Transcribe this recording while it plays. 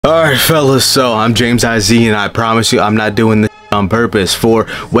Alright fellas, so I'm James IZ and I promise you I'm not doing this on purpose. For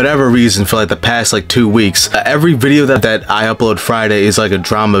whatever reason, for like the past 2 weeks, every video that I upload Friday is like a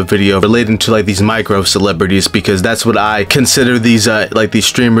drama video relating to like these micro celebrities, because that's what I consider these like these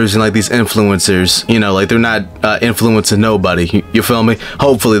streamers and like these influencers. You know, like they're not influencing nobody, you feel me?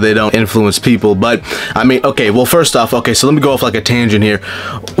 Hopefully they don't influence people, but I mean, okay, well first off, okay, so let me go off like a tangent here.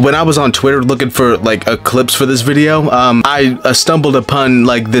 When I was on Twitter looking for like clips for this video, I stumbled upon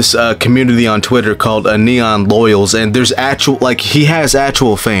like this community on Twitter called N3on Loyals, and there's actual, like, he has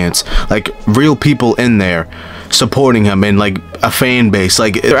actual fans, like real people in there supporting him, and like a fan base,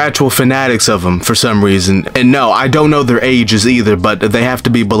 like they're actual fanatics of him for some reason. And no, I don't know their ages either, but they have to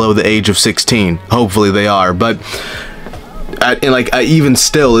be below the age of 16. Hopefully they are, but and like even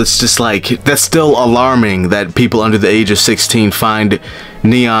still, it's just like, that's still alarming that people under the age of 16 find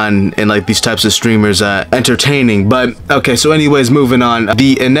N3on and like these types of streamers entertaining. But okay, so anyways, moving on.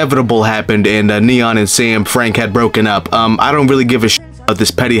 The inevitable happened, and N3on and Sam Frank had broken up. I don't really give a shit about this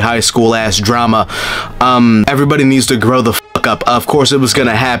petty high school ass drama. Everybody needs to grow the fuck up. Of course it was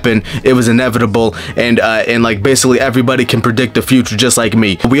gonna happen, it was inevitable, and like basically everybody can predict the future just like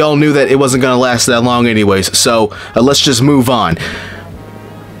me. We all knew that it wasn't gonna last that long anyways, so let's just move on.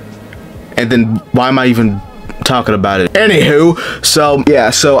 And then why am I even talking about it? Anywho, so yeah,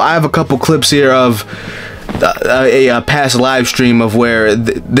 so I have a couple clips here of a past live stream of where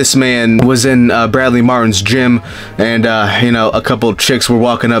this man was in Bradley Martin's gym, and you know, a couple chicks were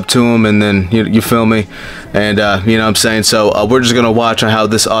walking up to him, and then you feel me, and you know what I'm saying. So we're just gonna watch on how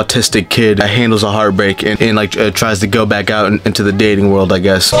this autistic kid handles a heartbreak and like tries to go back out into the dating world, I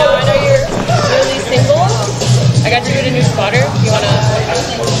guess. Yeah, I know you're really single. I got you a new spotter. You wanna?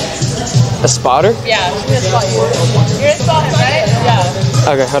 A spotter? Yeah, she's gonna spot you. You're gonna spot him, right?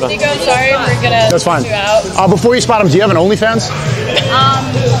 Yeah. Okay, hold on. Nico, sorry, we're gonna That's fine. you out. Before you spot him, do you have an OnlyFans?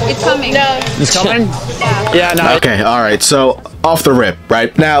 It's coming. No. It's coming? Yeah, no. Okay, alright, so off the rip,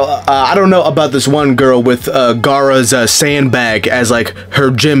 right? Now, I don't know about this one girl with Gara's sandbag as like her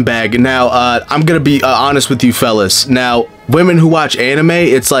gym bag. Now, I'm gonna be honest with you fellas. Now, women who watch anime,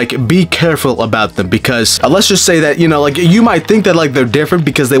 it's like, be careful about them, because let's just say that, you know, like you might think that like they're different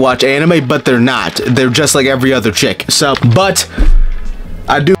because they watch anime, but they're not. They're just like every other chick. So, but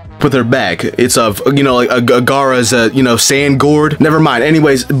I do with her bag. It's of, you know, like a Gara's you know, sand gourd. Never mind.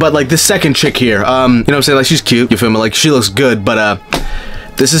 Anyways, but like this second chick here, you know what I'm saying, like she's cute, you feel me, like she looks good, but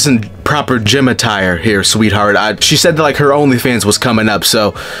this isn't proper gym attire here, sweetheart. She said that like her OnlyFans was coming up,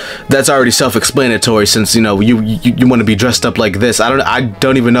 so that's already self-explanatory, since you know you want to be dressed up like this. I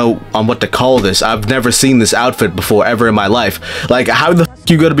don't even know on what to call this. I've never seen this outfit before ever in my life. Like, how the f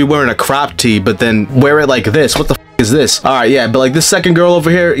you gonna be wearing a crop tee but then wear it like this? What the f is this? All right, yeah, but like this second girl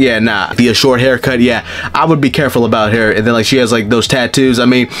over here, yeah, nah, the short haircut, yeah, I would be careful about her. And then like she has like those tattoos. I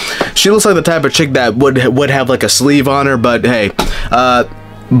mean, she looks like the type of chick that would have like a sleeve on her, but hey,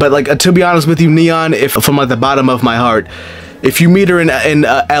 but like to be honest with you, N3on, if from like the bottom of my heart, if you meet her in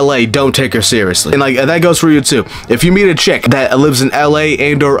LA, don't take her seriously. And like that goes for you too. If you meet a chick that lives in LA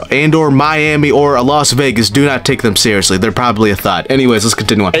and or Miami or Las Vegas, do not take them seriously. They're probably a thought. Anyways, let's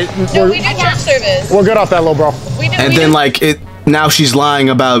continue on. No, we do church service. We're good off that, little bro. We do. And then like now she's lying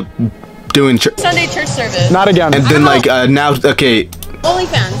about doing Sunday church service. Not again. And then like now, okay.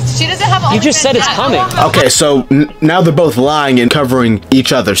 OnlyFans. She doesn't have OnlyFans. You just said it's coming. Okay, so now they're both lying and covering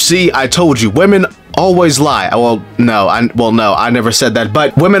each other. See, I told you, women always lie. Well, no, I never said that,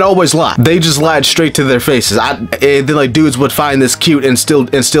 but women always lie. They just lied straight to their faces. Then like dudes would find this cute and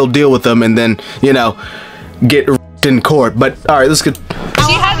still deal with them, and then, you know, get in court. But all right, let's get.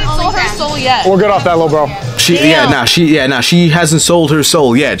 She hasn't sold her soul yet. We're good off that, little bro. She hasn't sold her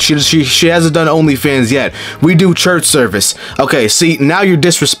soul yet. She hasn't done OnlyFans yet. We do church service. Okay, see, now you're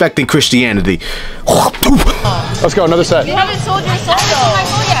disrespecting Christianity. Let's go, another set. She haven't sold your soul though.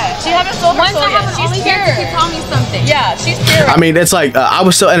 She haven't sold her soul yet. She's pure. She promised something. Yeah, she's pure. I mean, it's like I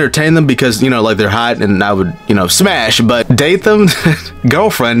would still entertain them because, you know, like they're hot and I would, you know, smash, but date them?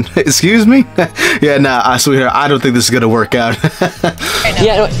 Girlfriend, excuse me? Yeah, nah, I sweetheart, I don't think this is gonna work out.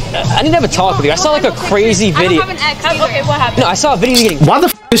 Yeah, no, I need to have a talk with you. I saw like a crazy video. I don't have an ex either. Okay, what happened? No, I saw a video getting. Why the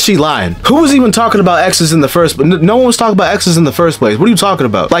f is she lying? Who was even talking about exes in the first? No one was talking about exes in the first place. What are you talking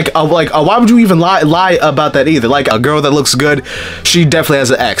about? Like, why would you even lie about that either? Like, a girl that looks good, she definitely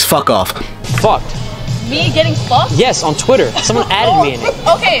has an ex. Fuck off. Fucked. Me getting fucked? Yes, on Twitter. Someone added me in it.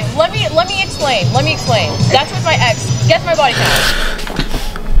 Okay, let me explain. Let me explain. That's with my ex. Guess my body count.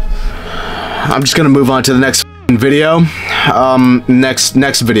 I'm just gonna move on to the next video.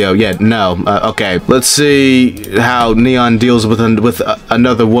 Next video. Yeah, no. Okay, let's see how N3on deals with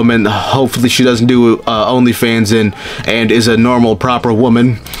another woman. Hopefully she doesn't do OnlyFans and is a normal, proper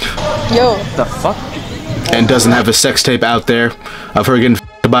woman. Yo. The fuck? And doesn't have a sex tape out there of her getting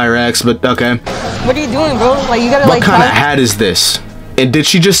by her ex, but okay. What are you doing, bro? Like, you gotta What kind of hat is this? And did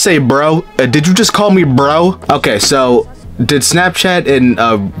she just say bro? Did you just call me bro? Okay, so did Snapchat and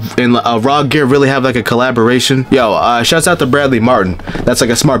Raw Gear really have like a collaboration? Yo, shouts out to Bradley Martin. That's like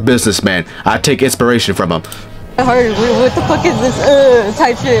a smart businessman. I take inspiration from him. Hard. What the fuck is this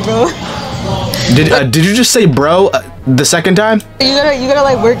type shit, bro? Did you just say bro the second time? You gotta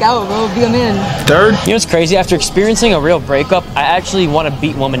like work out, bro. Be a man. Third? You know what's crazy? After experiencing a real breakup, I actually want to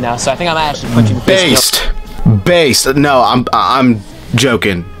beat women now. So I think I'm actually punching the face. Based. No, I'm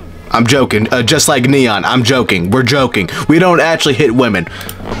joking. I'm joking. Just like N3on, I'm joking. We're joking. We don't actually hit women.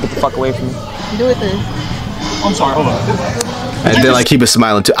 Get the fuck away from me. Do it then. I'm sorry, hold on. And then like he was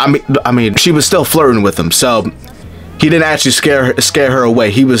smiling too. I mean, she was still flirting with him, so he didn't actually scare her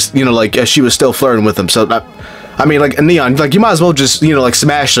away. He was, you know, like she was still flirting with him. So I mean, like N3on, like you might as well just, you know, like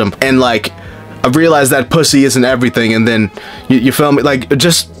smash him and like realize that pussy isn't everything, and then you feel me? Like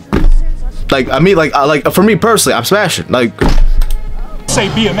just like I mean, like for me personally, I'm smashing. Like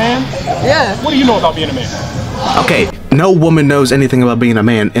Say be a man? Yeah. What do you know about being a man? okay, no woman knows anything about being a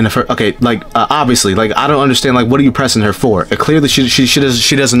man in a okay, like obviously, like I don't understand, like what are you pressing her for? Clearly she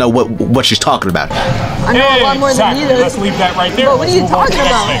doesn't know what she's talking about. I know a lot more than you do. Let's leave that right there. Bro, what are you talking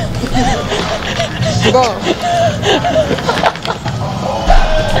about? Bro.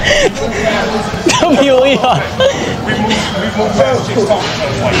 Leon. We moved past just talking.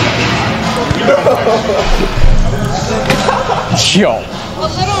 Yo. A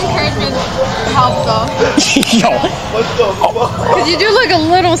little encouragement helps though. Yo. Cause you do look a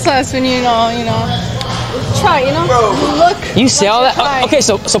little sus when you know. Try, you know. Look. You say all that? Okay,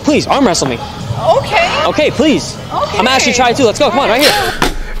 so please arm wrestle me. Okay. Okay, please. Okay. I'm actually trying to. Let's go. Come on, right here.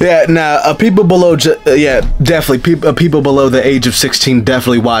 Yeah, nah, people below, yeah, definitely, people below the age of 16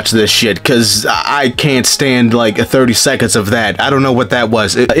 definitely watch this shit, because I can't stand, like, 30 seconds of that. I don't know what that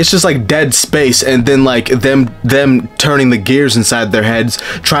was. It's just, like, dead space, and then, like, them turning the gears inside their heads,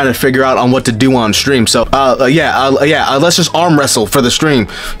 trying to figure out on what to do on stream. So, yeah, let's just arm wrestle for the stream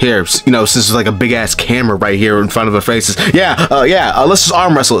here, you know, since there's, like, a big-ass camera right here in front of our faces. Yeah, let's just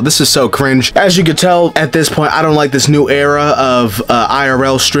arm wrestle. This is so cringe. As you can tell, at this point, I don't like this new era of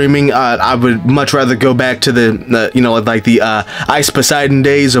IRL streaming. I would much rather go back to the you know, like the Ice Poseidon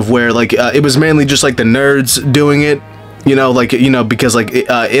days of where like it was mainly just like the nerds doing it, you know, like, you know, because like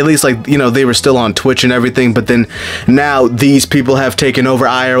at least like, you know, they were still on Twitch and everything, but then now these people have taken over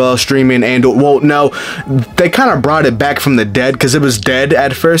IRL streaming, and well, no, they kind of brought it back from the dead, because it was dead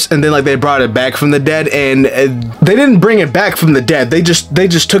at first, and then like they brought it back from the dead, and they didn't bring it back from the dead, they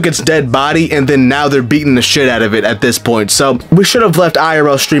just took its dead body, and then now they're beating the shit out of it at this point. So we should have left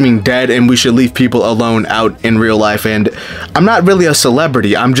IRL streaming dead, and we should leave people alone out in real life. And I'm not really a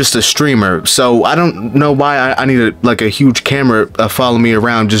celebrity, I'm just a streamer, so I don't know why I need like a huge camera follow me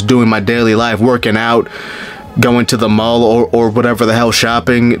around just doing my daily life, working out, going to the mall or whatever the hell,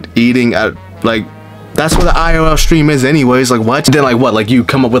 shopping, eating. Like that's what the IRL stream is anyways. Like what? Then like what? Like you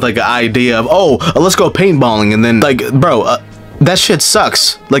come up with like an idea of, oh, let's go paintballing, and then like bro, that shit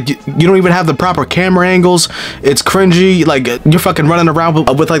sucks. Like you don't even have the proper camera angles. It's cringy. Like you're fucking running around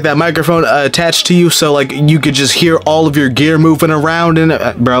with like that microphone attached to you, so like you could just hear all of your gear moving around,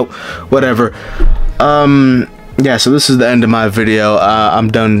 and bro, whatever. Yeah, so this is the end of my video. I'm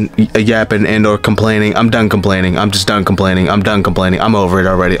done yapping and or complaining. I'm done complaining. I'm just done complaining. I'm done complaining. I'm over it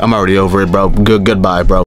already. I'm already over it, bro. Goodbye, bro.